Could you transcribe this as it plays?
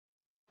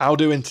How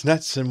do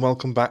internets, and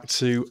welcome back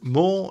to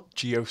more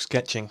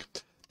geosketching.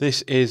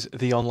 This is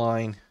the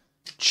online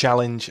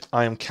challenge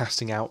I am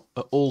casting out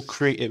at all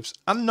creatives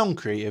and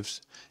non-creatives.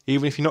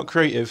 Even if you're not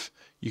creative,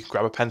 you can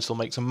grab a pencil,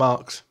 make some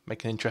marks,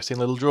 make an interesting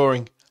little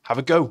drawing, have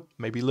a go,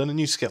 maybe learn a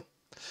new skill.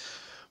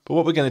 But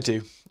what we're going to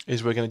do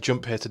is we're going to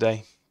jump here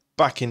today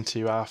back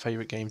into our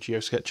favourite game,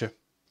 GeoSketchr.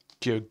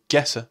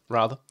 GeoGuessr,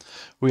 rather.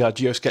 We are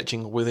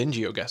geosketching within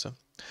GeoGuessr.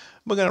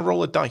 We're going to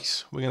roll a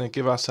dice. We're going to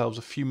give ourselves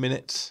a few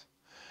minutes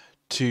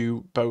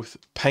to both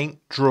paint,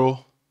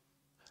 draw,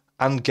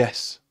 and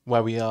guess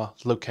where we are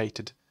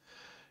located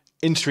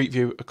in Street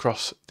View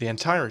across the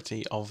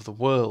entirety of the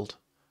world.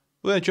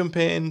 We're going to jump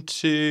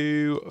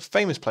into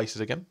famous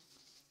places again,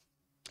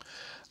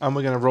 and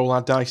we're going to roll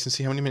our dice and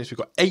see how many minutes we've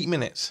got. 8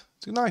 minutes.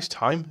 It's a nice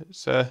time.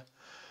 It's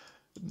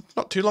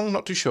not too long,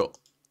 not too short.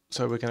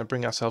 So we're going to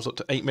bring ourselves up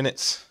to 8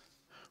 minutes.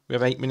 We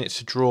have 8 minutes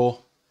to draw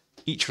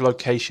each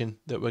location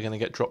that we're going to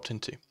get dropped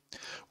into.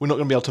 We're not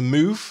going to be able to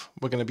move.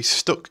 We're going to be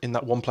stuck in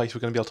that one place.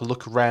 We're going to be able to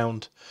look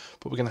around,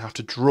 but we're going to have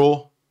to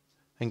draw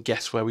and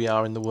guess where we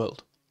are in the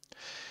world.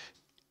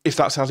 If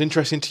that sounds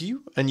interesting to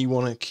you and you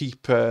want to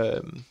keep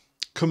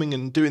coming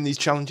and doing these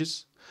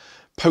challenges,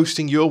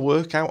 posting your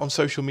work out on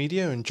social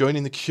media and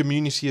joining the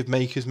community of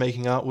makers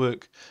making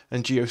artwork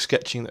and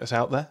geosketching that's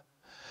out there,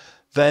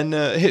 then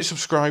hit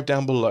subscribe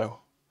down below.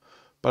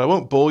 But I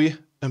won't bore you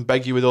and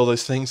beg you with all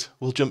those things.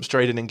 We'll jump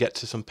straight in and get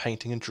to some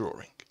painting and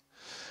drawing.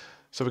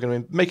 So we're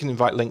going to make an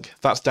invite link.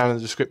 That's down in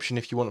the description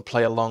if you want to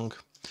play along.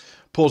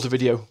 Pause the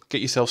video, get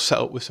yourself set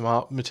up with some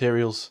art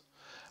materials,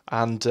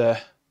 and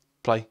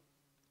play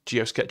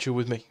GeoSketchr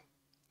with me.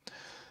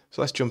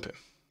 So let's jump in.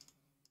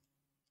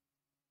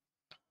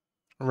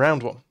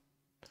 Round one.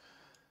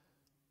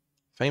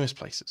 Famous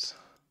places.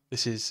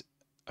 This is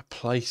a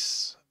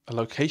place, a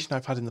location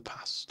I've had in the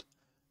past.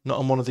 Not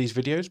on one of these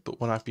videos, but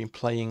when I've been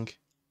playing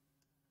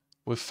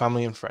with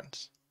family and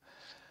friends.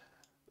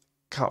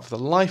 Can't for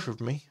the life of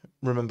me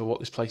remember what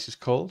this place is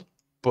called,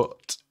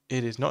 but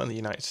it is not in the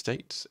United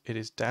States. It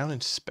is down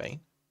in Spain.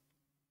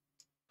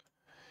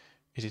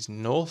 It is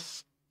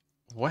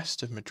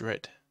northwest of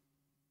Madrid.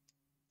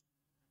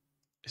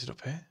 Is it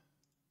up here?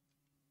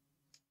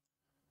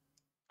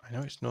 I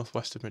know it's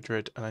northwest of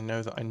Madrid, and I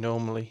know that I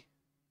normally...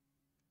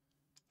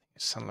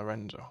 it's San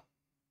Lorenzo.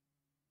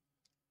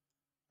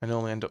 I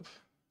normally end up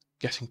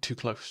getting too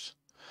close.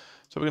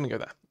 So we're going to go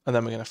there, and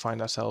then we're going to find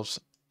ourselves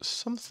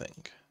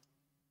something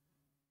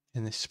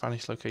in this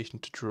Spanish location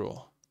to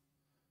draw.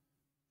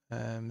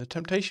 The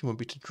temptation would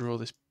be to draw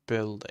this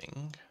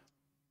building,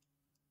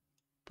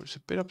 but it's a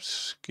bit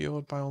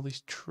obscured by all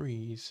these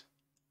trees.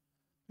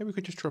 Maybe we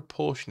could just draw a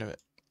portion of it.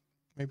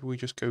 Maybe we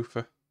just go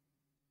for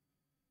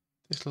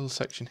this little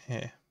section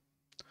here.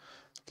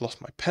 I've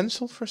lost my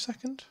pencil for a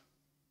second.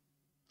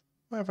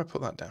 Where have I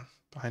put that down?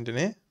 Behind an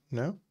ear?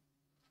 No.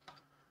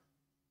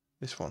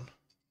 This one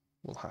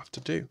will have to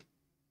do.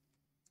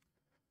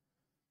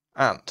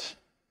 And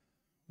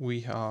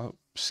we are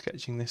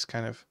sketching this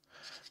kind of,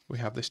 we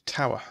have this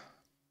tower.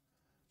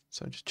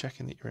 So just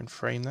checking that you're in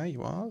frame there,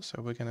 you are.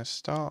 So we're going to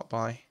start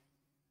by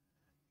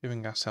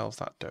giving ourselves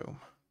that dome.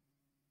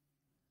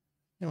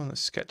 Anyone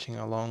that's sketching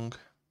along,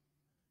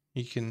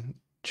 you can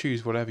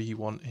choose whatever you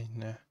want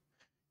in.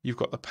 You've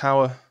got the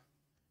power,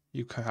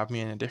 you can have me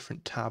in a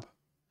different tab,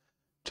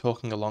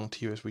 talking along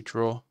to you as we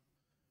draw.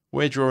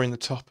 We're drawing the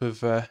top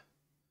of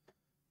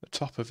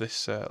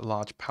this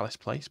large palace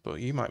place, but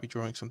you might be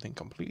drawing something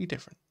completely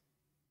different.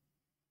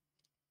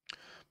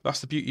 That's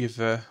the beauty of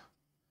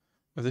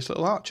this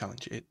little art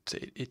challenge.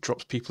 It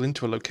drops people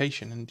into a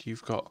location, and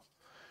you've got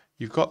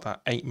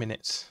that 8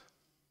 minutes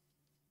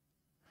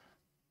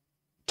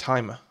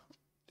timer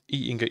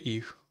eating at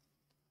you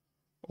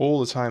all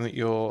the time that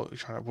you're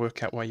trying to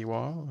work out where you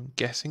are and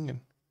guessing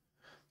and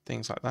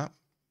things like that.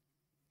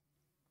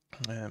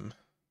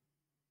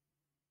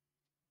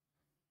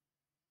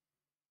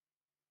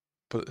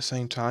 But at the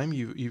same time,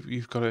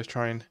 you've got to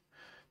try and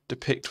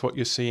depict what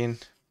you're seeing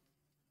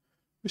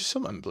with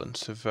some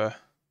semblance of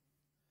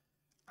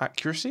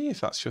accuracy, if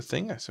that's your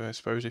thing. So I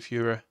suppose if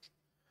you're a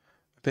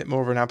bit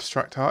more of an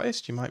abstract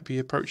artist, you might be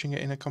approaching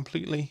it in a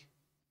completely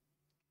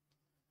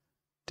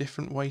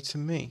different way to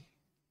me.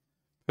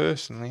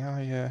 Personally,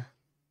 I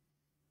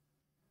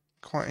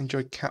quite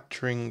enjoy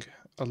capturing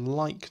a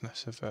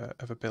likeness of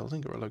a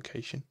building or a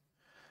location.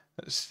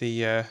 That's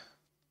the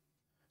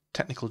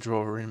technical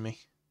drawer in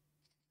me,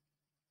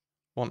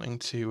 wanting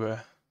to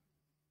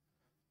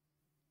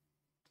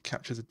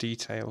capture the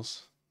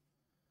details.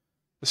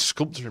 The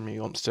sculptor in me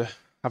wants to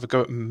have a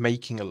go at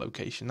making a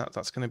location.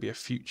 That's going to be a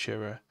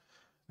future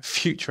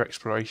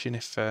exploration.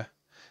 If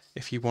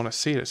you want to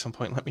see it at some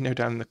point, let me know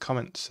down in the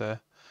comments. The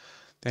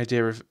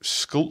idea of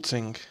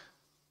sculpting,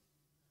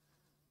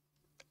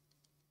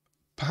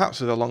 perhaps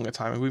with a longer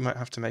timer. We might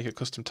have to make a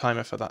custom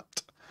timer for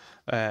that.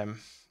 I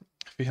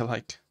feel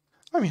like,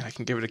 I mean, I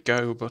can give it a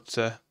go, but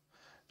an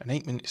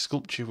 8-minute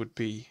sculpture would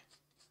be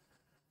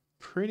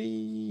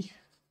pretty,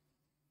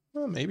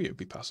 well, maybe it would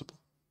be possible,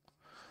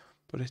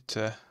 but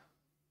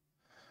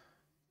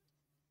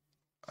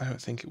I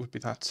don't think it would be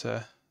that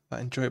that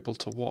enjoyable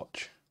to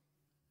watch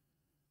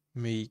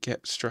me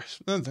get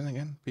stressed. No, then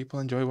again, people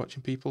enjoy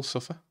watching people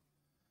suffer.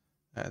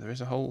 There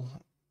is a whole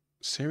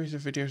series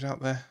of videos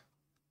out there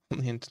on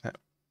the internet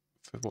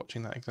for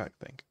watching that exact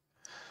thing,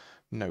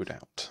 no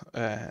doubt.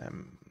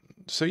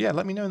 So yeah,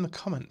 let me know in the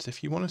comments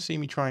if you want to see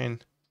me try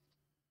and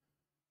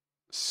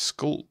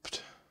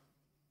sculpt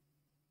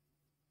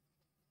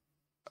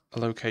a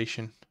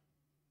location.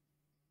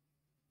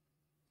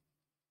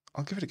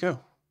 I'll give it a go.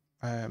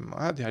 I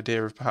had the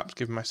idea of perhaps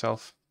giving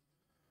myself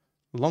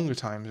longer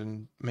times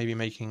and maybe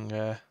making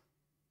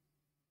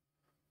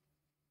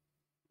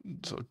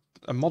sort of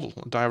a model,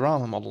 a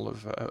diorama model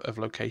of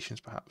locations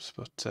perhaps,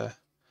 but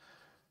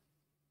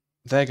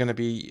they're going to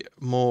be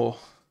more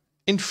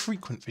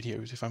infrequent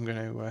videos if I'm going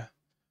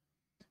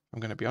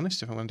to be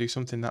honest. If I'm going to do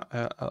something that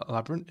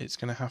elaborate, it's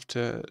going to have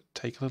to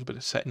take a little bit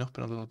of setting up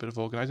and a little bit of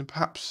organising.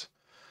 Perhaps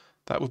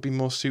that would be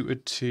more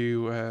suited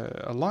to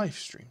a live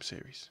stream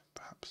series,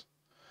 perhaps.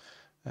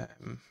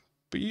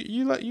 But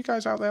you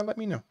guys out there, let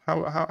me know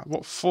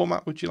what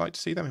format would you like to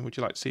see them in? Would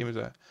you like to see them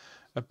as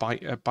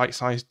a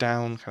bite-sized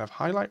down kind of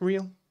highlight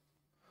reel,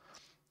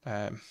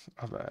 a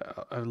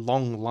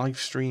long live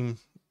stream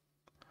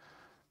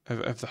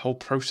of the whole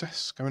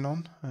process going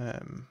on?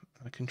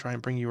 I can try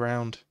and bring you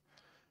around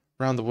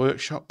the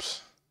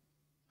workshops,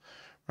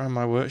 around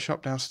my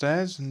workshop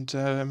downstairs,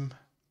 and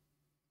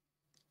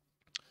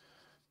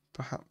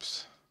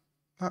perhaps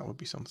that would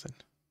be something.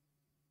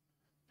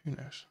 Who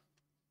knows?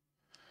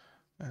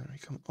 And we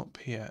come up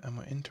here and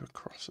we're into a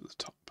cross at the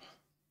top.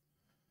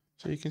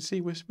 So you can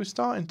see we're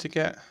starting to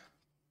get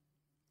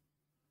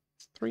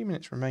 3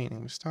 minutes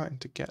remaining. We're starting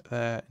to get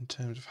there in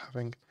terms of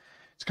having.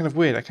 It's kind of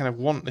weird. I kind of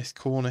want this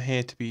corner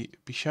here to be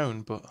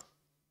shown, but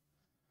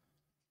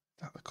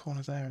that the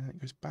corner there and then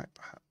it goes back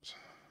perhaps.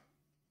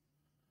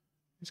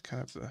 It's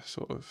kind of the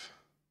sort of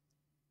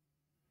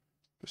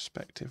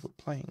perspective we're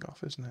playing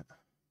off, isn't it?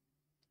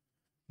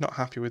 Not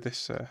happy with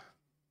this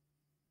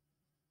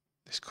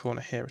this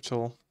corner here at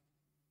all.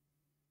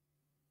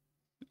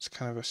 It's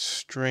kind of a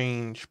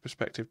strange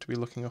perspective to be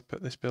looking up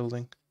at this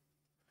building.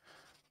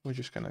 We're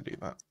just going to do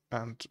that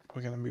and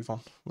we're going to move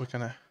on. We're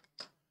going to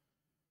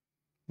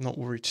not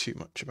worry too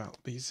much about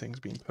these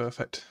things being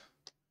perfect.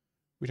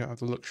 We don't have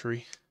the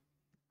luxury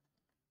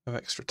of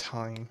extra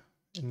time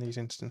in these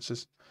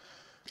instances.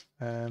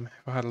 If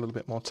I had a little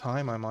bit more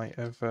time, I might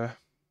have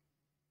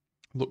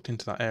looked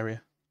into that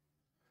area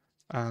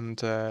and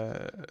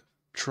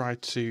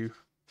tried to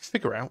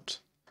figure out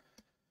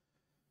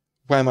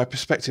where my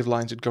perspective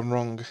lines had gone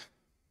wrong,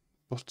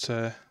 but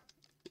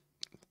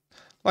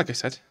like I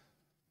said,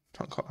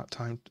 not got that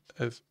time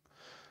of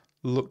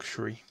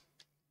luxury.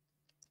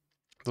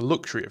 The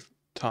luxury of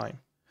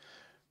time,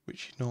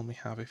 which you normally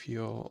have if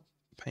you're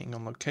painting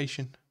on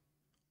location,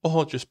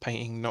 or just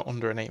painting not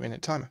under an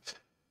 8-minute timer.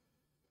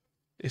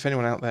 If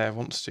anyone out there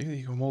wants to,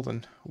 you're more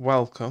than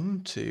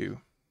welcome to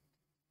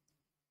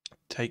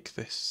take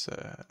this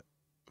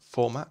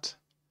format,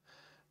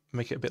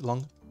 make it a bit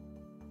longer.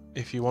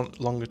 If you want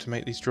longer to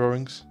make these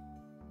drawings,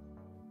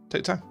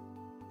 take time.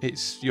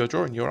 It's your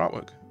drawing, your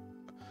artwork.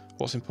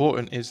 What's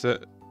important is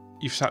that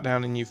you've sat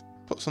down and you've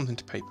put something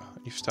to paper,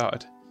 and you've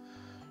started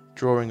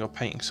drawing or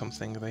painting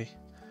something. The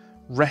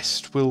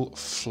rest will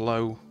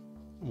flow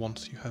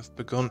once you have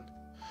begun.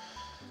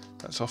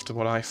 That's often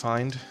what I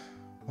find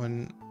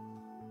when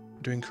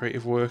doing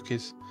creative work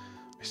is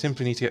I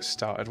simply need to get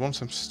started.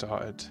 Once I'm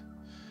started,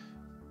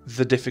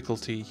 the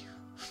difficulty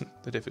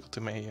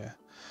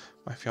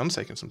my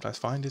fiance can sometimes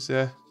find is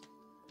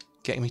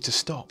getting me to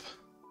stop.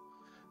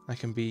 I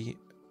can be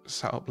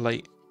sat up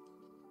late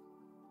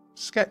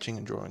sketching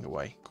and drawing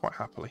away quite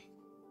happily,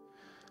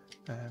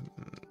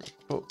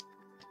 but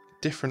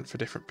different for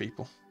different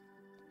people.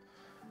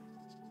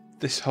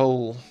 This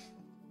whole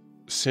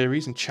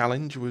series and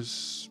challenge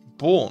was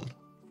born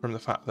from the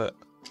fact that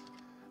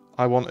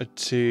I wanted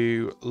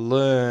to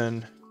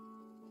learn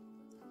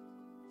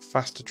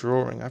faster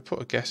drawing. I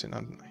put a guess in,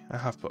 haven't I? I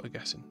have put a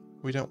guess in.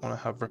 We don't want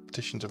to have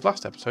repetitions of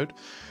last episode,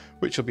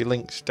 which will be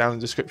linked down in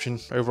the description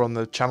over on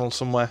the channel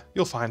somewhere.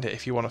 You'll find it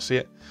if you want to see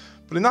it.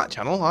 But in that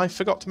channel, I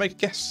forgot to make a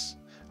guess.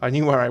 I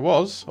knew where I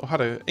was, or had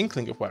an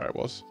inkling of where I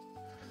was,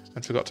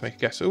 and forgot to make a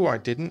guess. Oh, I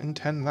didn't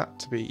intend that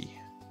to be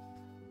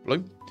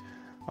blue.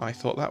 I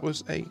thought that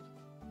was a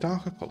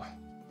darker colour.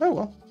 Oh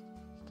well.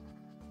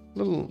 A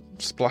little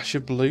splash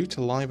of blue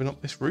to liven up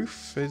this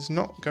roof is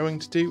not going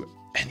to do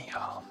any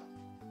harm.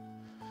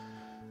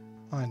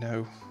 I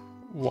know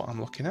what I'm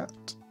looking at.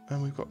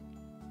 And we've got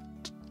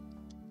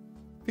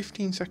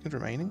 15 seconds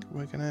remaining.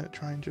 We're going to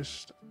try and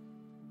just...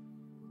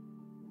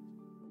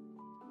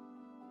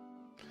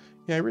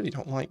 Yeah, I really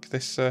don't like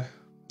this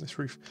this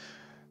roof.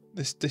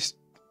 This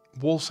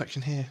wall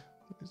section here.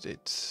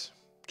 It's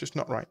just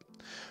not right.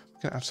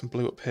 We're going to add some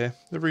blue up here.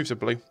 The roofs are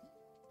blue.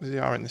 They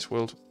are in this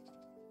world.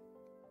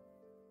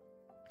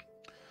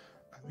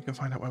 And we can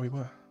find out where we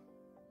were.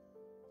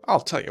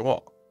 I'll tell you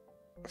what.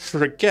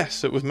 For a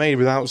guess that was made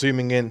without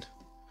zooming in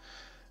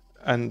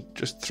and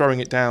just throwing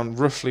it down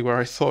roughly where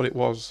I thought it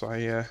was,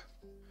 I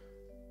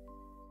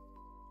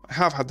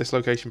have had this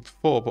location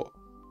before, but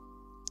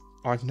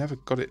I've never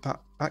got it that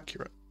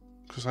accurate,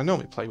 because I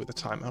normally play with the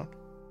timeout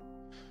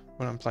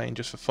when I'm playing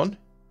just for fun.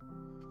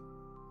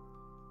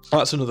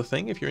 That's another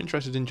thing. If you're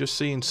interested in just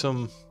seeing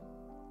some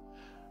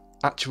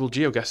actual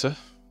GeoGuessr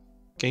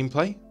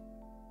gameplay,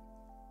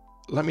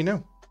 let me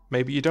know.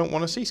 Maybe you don't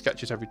want to see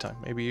sketches every time.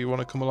 Maybe you want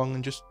to come along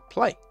and just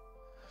play.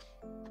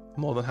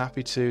 I'm more than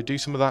happy to do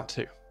some of that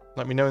too.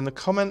 Let me know in the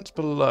comments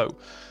below.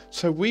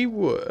 So we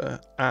were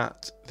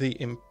at the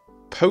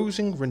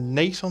imposing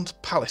Renaissance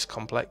Palace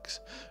complex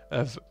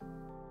of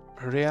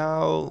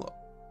Real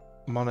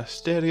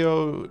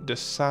Monasterio de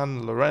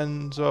San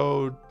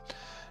Lorenzo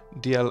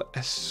del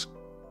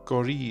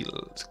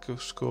Escorial.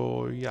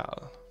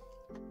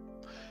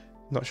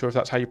 Not sure if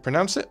that's how you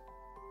pronounce it.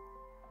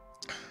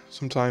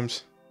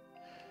 Sometimes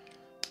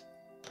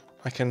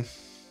I can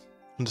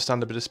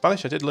understand a bit of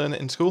Spanish. I did learn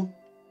it in school.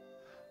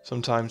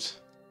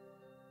 Sometimes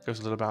it goes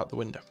a little bit out the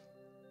window.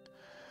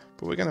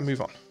 But we're going to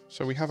move on.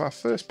 So we have our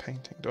first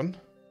painting done.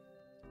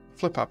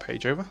 Flip our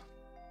page over.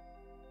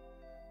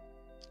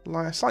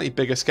 Slightly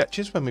bigger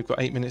sketches when we've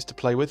got 8 minutes to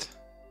play with.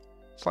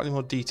 Slightly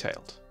more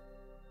detailed.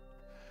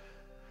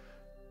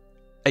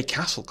 A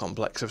castle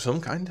complex of some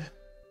kind.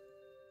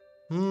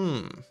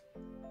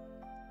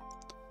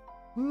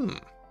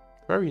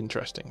 Very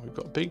interesting. We've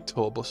got big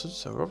tour buses,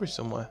 so we're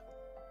obviously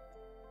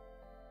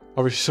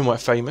somewhere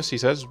famous, he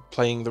says,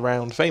 playing the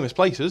round famous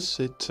places.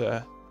 It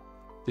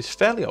is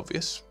fairly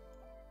obvious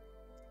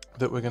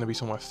that we're going to be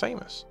somewhere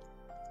famous.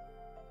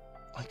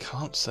 I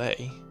can't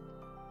say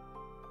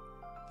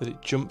that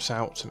it jumps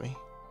out to me.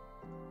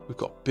 We've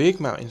got big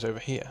mountains over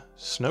here,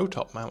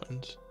 snow-top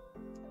mountains.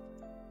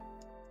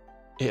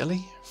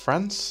 Italy?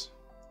 France?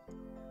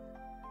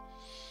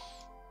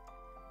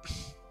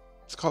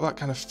 It's got that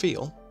kind of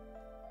feel.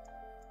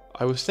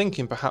 I was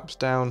thinking perhaps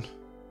down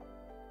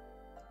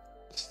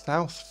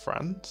South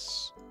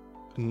France.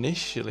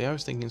 Initially, I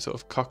was thinking sort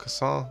of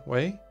Carcassonne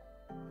way.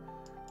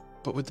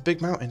 But with the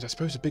big mountains, I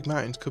suppose the big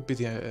mountains could be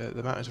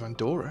the mountains of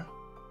Andorra.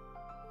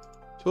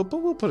 So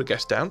we'll put a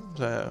guess down.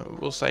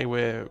 We'll say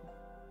we're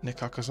near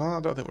Carcassonne. I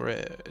don't think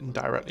we're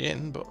directly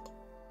in, but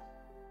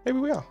maybe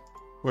we are.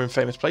 We're in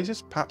famous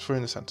places. Perhaps we're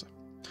in the centre.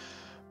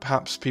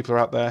 Perhaps people are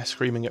out there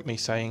screaming at me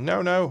saying,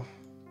 no, no,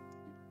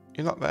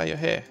 you're not there, you're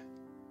here.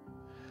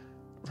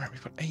 Right,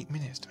 we've got 8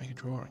 minutes to make a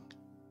drawing.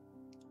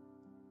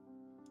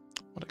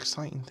 What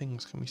exciting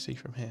things can we see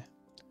from here?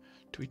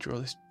 Do we draw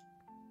this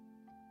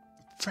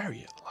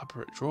very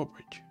elaborate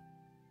drawbridge?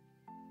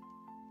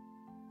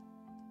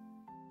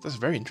 That's a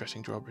very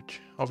interesting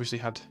drawbridge. Obviously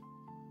had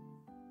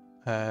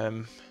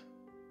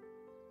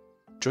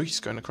joists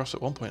going across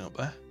at one point up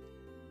there.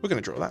 We're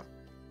going to draw that.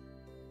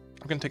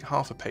 I'm going to take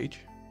half a page.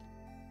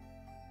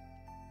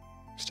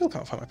 Still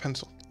can't find my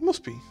pencil. It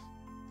must be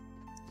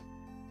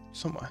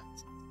somewhere.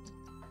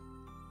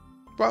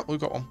 Well, we've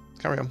got one.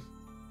 Carry on.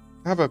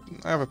 I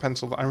have a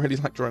pencil that I really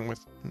like drawing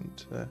with,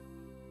 and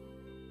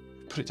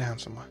put it down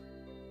somewhere.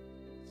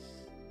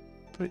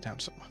 Put it down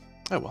somewhere.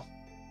 Oh well.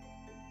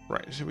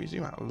 Right, so we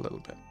zoom out a little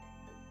bit.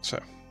 So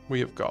we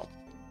have got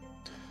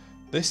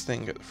this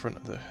thing at the front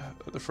of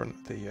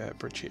the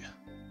bridge here.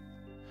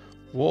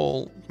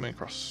 Wall coming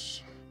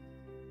across.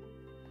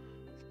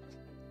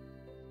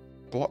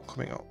 Block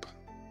coming up.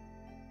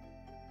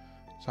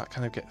 Does that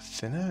kind of get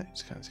thinner?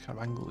 It's kind of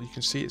angled. You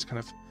can see it's kind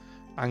of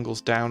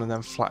angles down and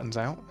then flattens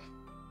out.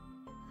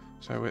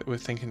 So we're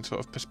thinking sort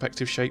of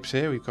perspective shapes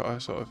here. We've got a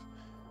sort of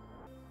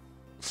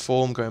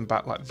form going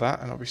back like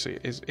that, and obviously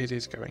it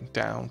is going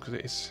down because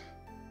it is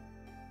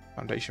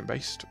foundation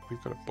based.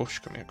 We've got a bush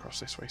coming across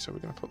this way, so we're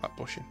going to put that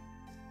bush in.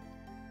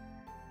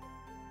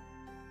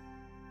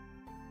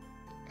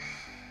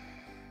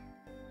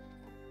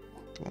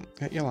 Come on,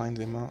 get your lines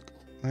in, Mark.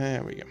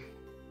 There we go.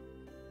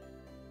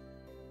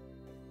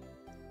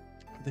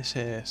 This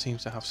here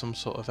seems to have some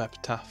sort of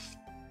epitaph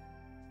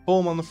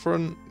form on the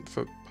front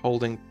for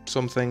holding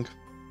something.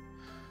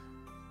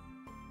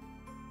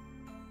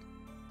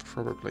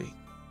 Probably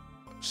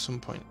at some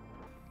point,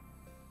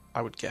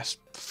 I would guess,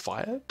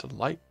 fire to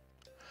light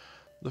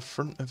the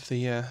front of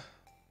the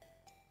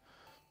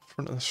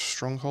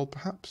stronghold,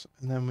 perhaps.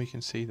 And then we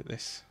can see that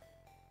this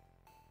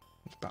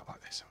is about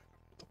like this.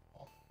 The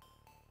wall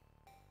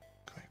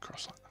going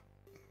across like that.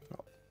 We've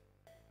got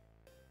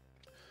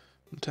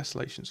some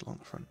tessellations along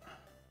the front.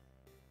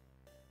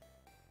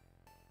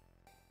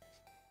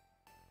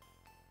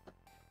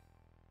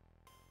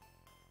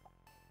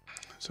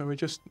 So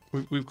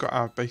we've got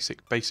our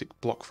basic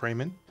block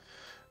framing.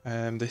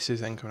 This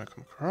is then going to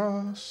come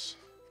across.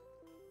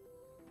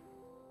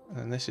 And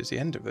then this is the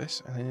end of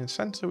this. And then in the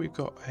centre we've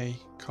got a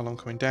column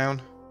coming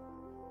down,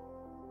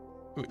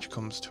 which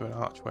comes to an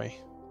archway,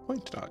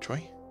 pointed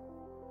archway.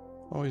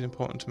 Always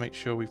important to make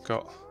sure we've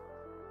got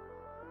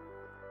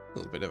a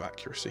little bit of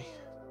accuracy.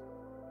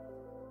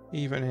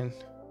 Even in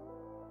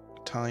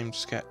a timed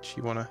sketch,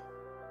 you want to...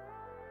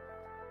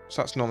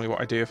 So that's normally what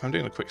I do if I'm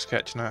doing a quick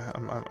sketch and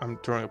I'm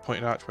drawing a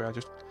pointed archway. I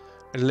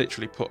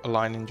literally put a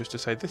line in just to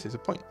say this is a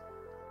point.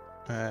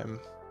 But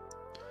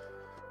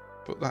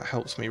that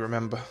helps me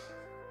remember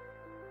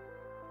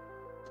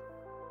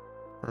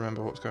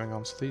remember what's going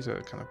on. So these are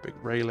kind of big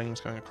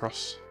railings going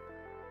across,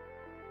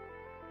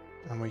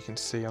 and we can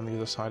see on the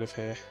other side of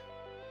here,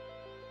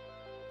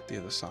 the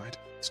other side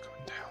is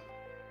going down,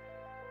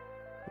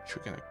 which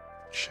we're going to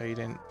shade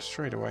in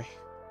straight away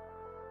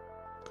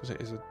because it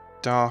is a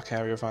dark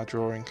area of our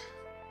drawing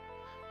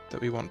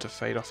that we want to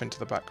fade off into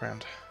the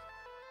background,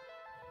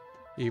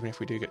 even if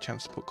we do get a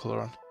chance to put colour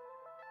on.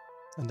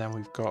 And then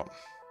we've got a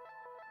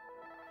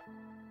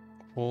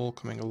wall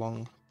coming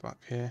along back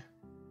here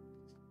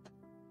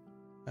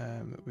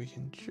that we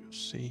can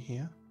just see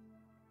here.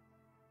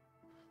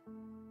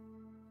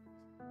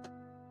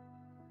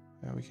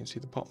 We can see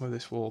the bottom of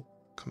this wall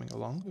coming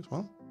along as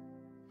well.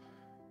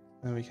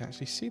 And we can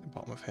actually see the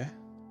bottom of here,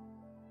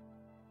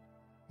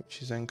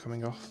 which is then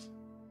coming off.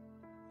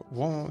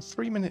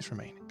 3 minutes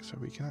remaining, so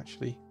we can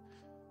actually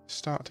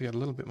start to get a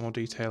little bit more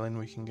detail in.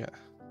 We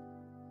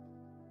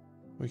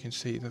can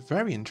see the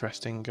very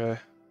interesting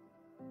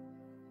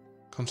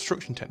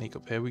construction technique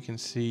up here. We can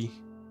see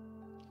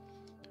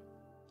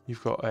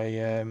you've got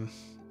a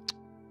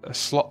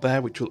slot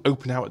there which will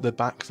open out at the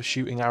back for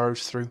shooting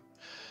arrows through.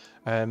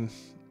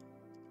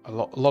 A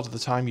lot of the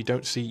time you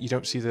don't see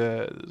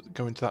the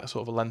go into that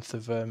sort of a length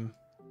of that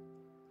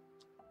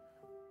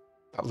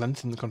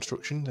length in the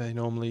construction.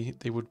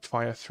 They would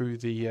fire through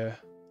the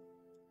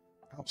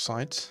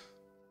outsides,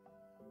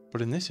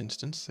 but in this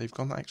instance they've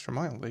gone that extra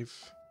mile.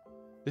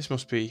 This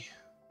must be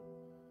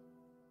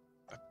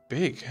a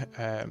big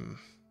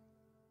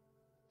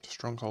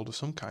stronghold of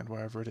some kind,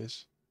 wherever it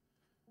is.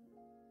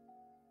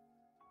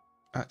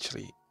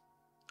 Actually,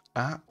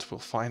 we'll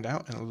find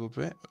out in a little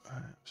bit.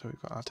 So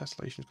we've got our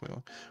tessellations coming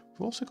along.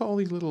 We've also got all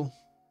these little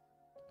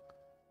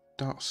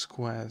dark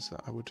squares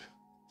that I would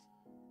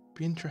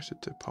be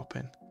interested to pop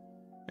in.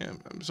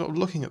 I'm sort of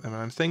looking at them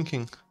and I'm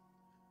thinking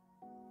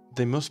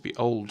they must be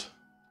old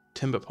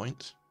timber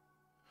points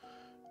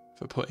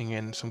for putting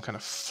in some kind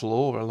of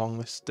floor along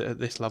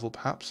this level,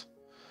 perhaps.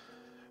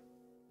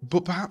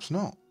 But perhaps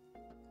not.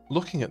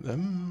 Looking at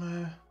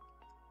them,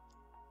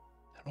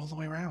 they're all the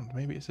way around.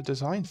 Maybe it's a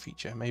design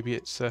feature. Maybe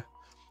it's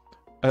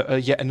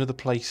yet another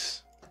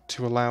place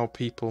to allow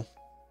people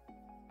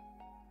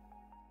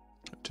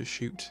to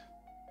shoot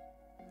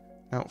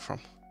out from.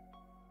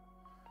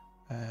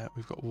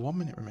 We've got 1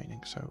 minute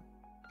remaining, so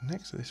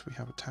next to this we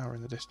have a tower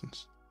in the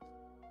distance,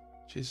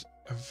 which is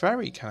a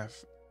very kind of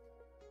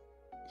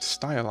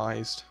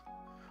stylized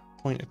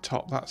pointed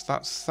top.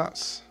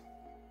 That's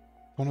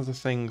one of the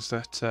things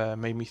that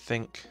made me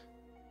think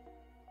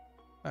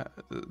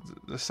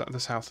the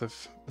south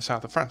of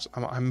France.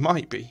 I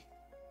might be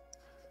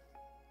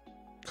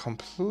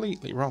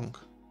completely wrong,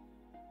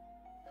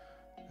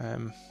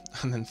 and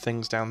then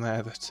things down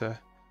there that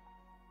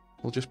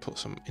we'll just put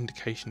some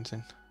indications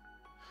in,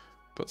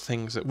 but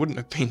things that wouldn't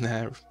have been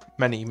there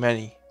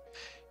many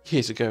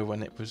years ago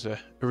when it was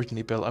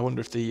originally built. I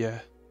wonder if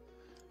the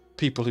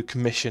people who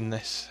commissioned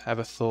this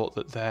ever thought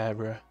that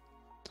their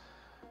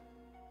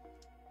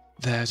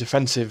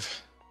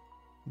defensive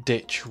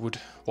ditch would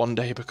one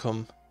day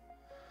become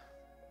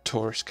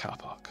tourist car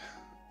park.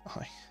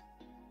 I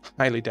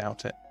highly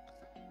doubt it.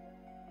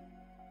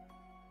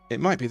 It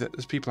might be that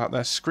there's people out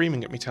there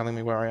screaming at me, telling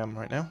me where I am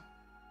right now.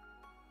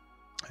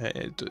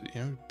 I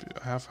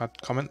have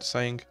had comments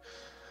saying,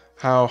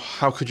 how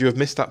could you have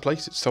missed that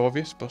place? It's so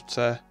obvious.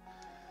 But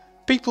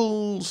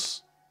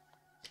people's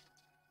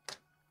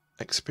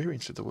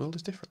experience of the world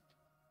is different.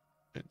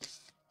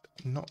 It's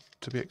not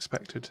to be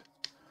expected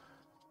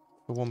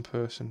for one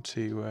person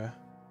to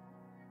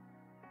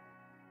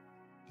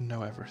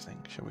know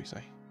everything, shall we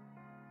say.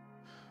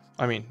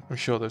 I mean, I'm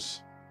sure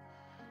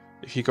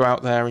if you go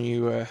out there and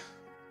you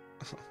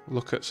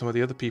look at some of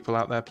the other people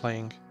out there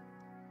playing,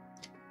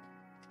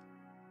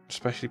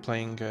 especially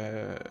playing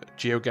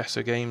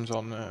GeoGuessr games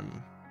on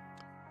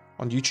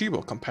YouTube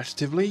or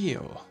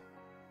competitively, or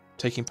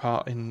taking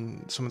part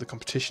in some of the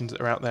competitions that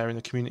are out there in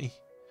the community,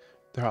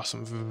 there are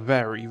some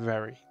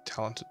very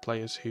talented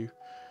players who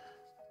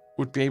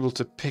would be able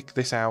to pick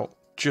this out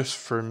just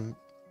from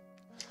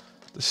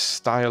the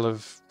style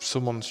of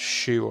someone's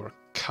shoe or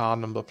a car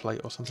number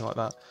plate or something like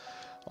that.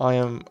 I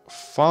am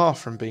far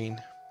from being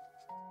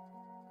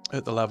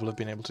at the level of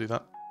being able to do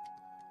that.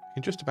 You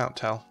can just about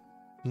tell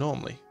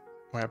normally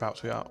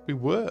whereabouts we are. We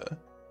were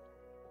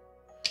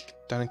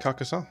down in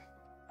Carcassonne.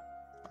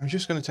 I'm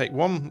just going to take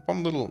one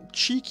little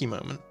cheeky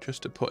moment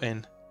just to put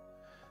in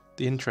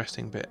the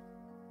interesting bit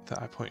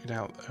that I pointed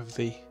out of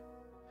the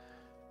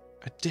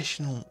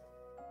additional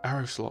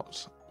arrow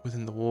slots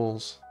within the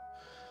walls.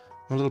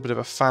 I'm a little bit of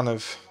a fan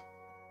of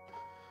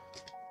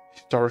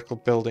historical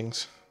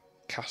buildings,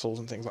 castles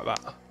and things like that.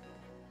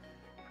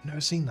 I've never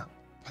seen that.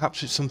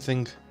 Perhaps it's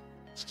something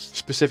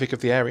specific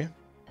of the area.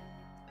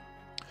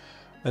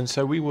 And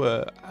so we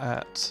were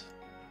at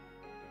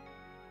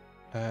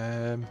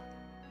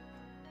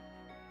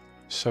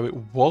so it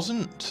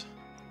wasn't,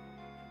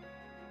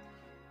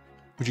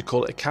 would you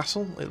call it a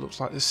castle? It looks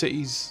like the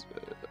city's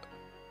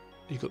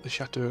you've got the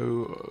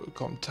Chateau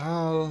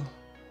Comtal.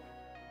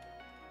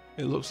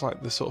 It looks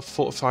like the sort of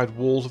fortified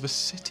walls of a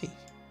city.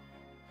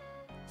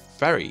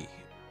 Very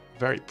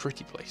very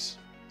pretty place.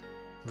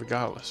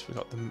 Regardless, we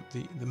got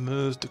the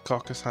Mers de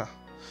Carcassonne.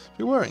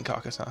 We were in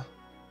Carcassonne.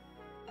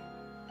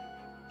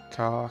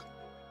 And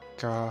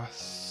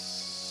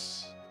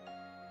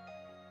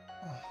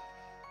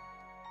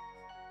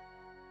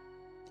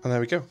there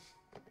we go.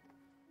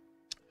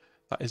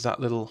 That is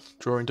that little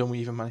drawing done. We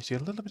even managed to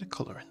get a little bit of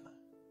colour in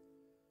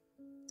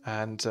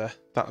there. And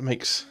that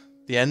makes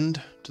the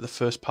end to the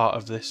first part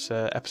of this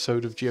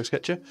episode of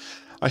GeoSketchr.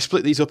 I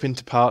split these up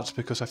into parts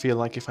because I feel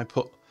like if I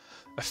put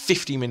a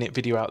 50-minute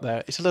video out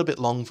there, it's a little bit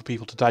long for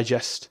people to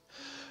digest.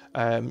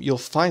 You'll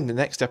find the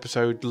next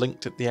episode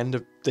linked at the end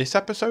of this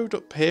episode,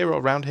 up here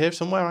or around here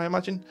somewhere, I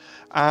imagine.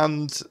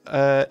 And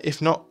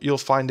if not, you'll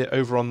find it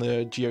over on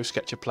the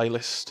GeoSketchr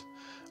playlist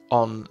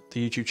on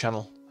the YouTube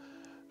channel,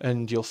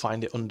 and you'll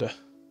find it under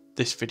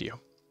this video.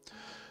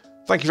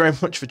 Thank you very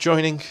much for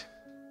joining.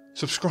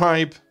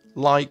 Subscribe,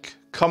 like,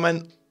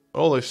 comment,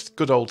 all those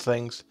good old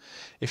things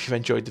if you've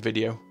enjoyed the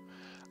video.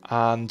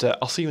 And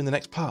I'll see you in the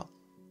next part.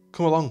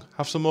 Come along,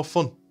 have some more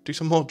fun, do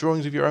some more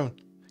drawings of your own,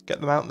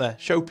 get them out there,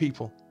 show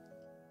people.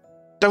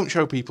 Don't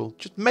show people,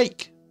 just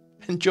make.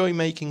 Enjoy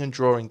making and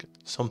drawing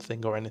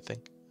something or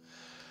anything.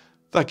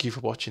 Thank you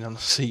for watching, and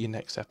I'll see you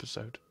next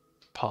episode.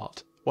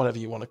 Part, whatever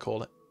you want to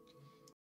call it.